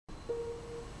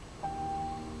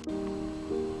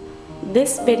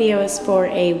This video is for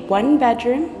a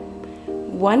 1-bedroom,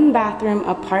 1-bathroom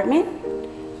apartment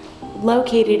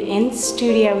located in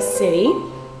Studio City.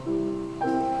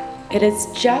 It has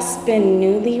just been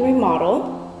newly remodeled.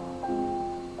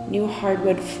 New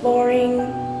hardwood flooring,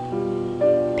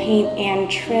 paint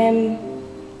and trim,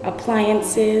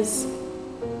 appliances,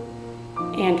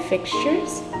 and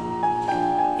fixtures.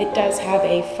 It does have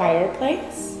a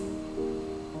fireplace,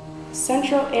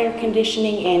 central air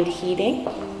conditioning and heating,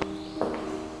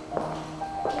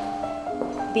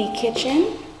 the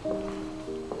kitchen,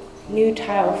 new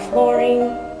tile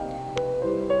flooring,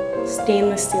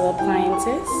 stainless steel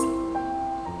appliances,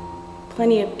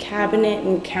 plenty of cabinet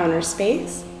and counter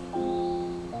space.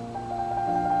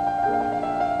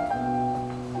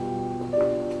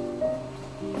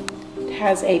 It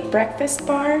has a breakfast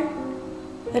bar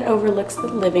that overlooks the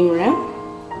living room.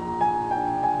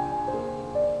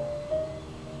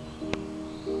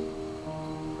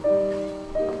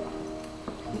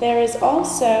 There is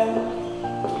also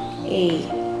a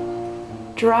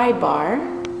dry bar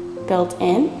built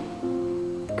in,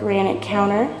 granite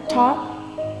countertop.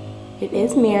 It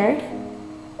is mirrored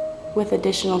with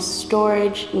additional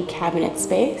storage and cabinet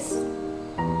space.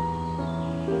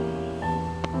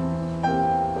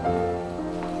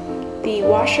 The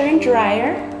washer and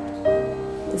dryer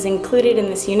is included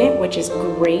in this unit, which is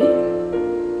great.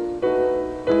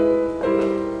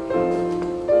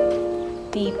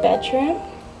 The bedroom,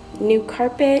 new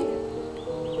carpet,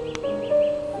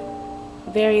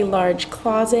 very large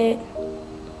closet,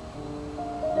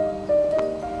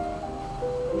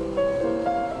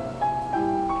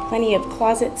 plenty of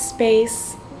closet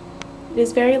space. It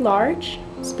is very large,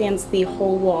 spans the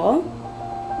whole wall,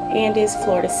 and is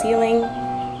floor to ceiling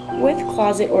with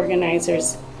closet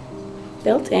organizers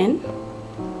built in.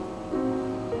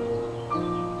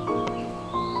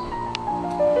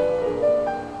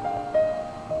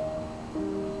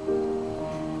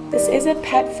 This is a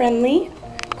pet-friendly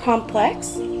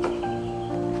complex.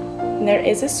 And there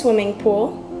is a swimming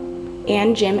pool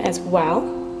and gym as well.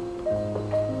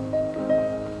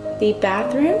 The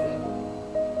bathroom,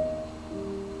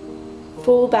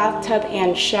 full bathtub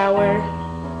and shower,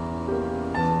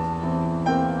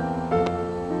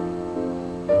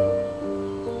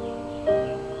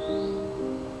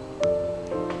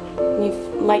 new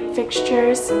light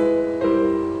fixtures.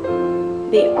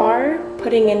 They are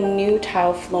putting in new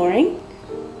tile flooring.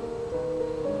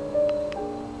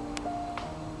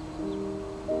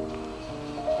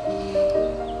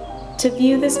 To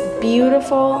view this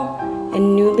beautiful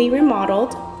and newly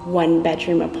remodeled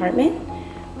 1-bedroom apartment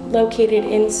located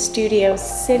in Studio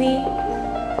City,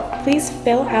 please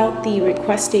fill out the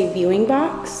request a viewing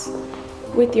box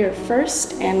with your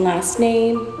first and last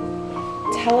name,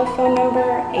 telephone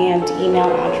number, and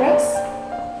email address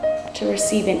to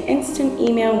receive an instant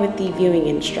email with the viewing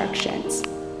instructions.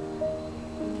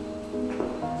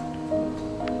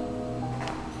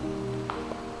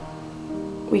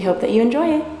 We hope that you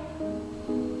enjoy it.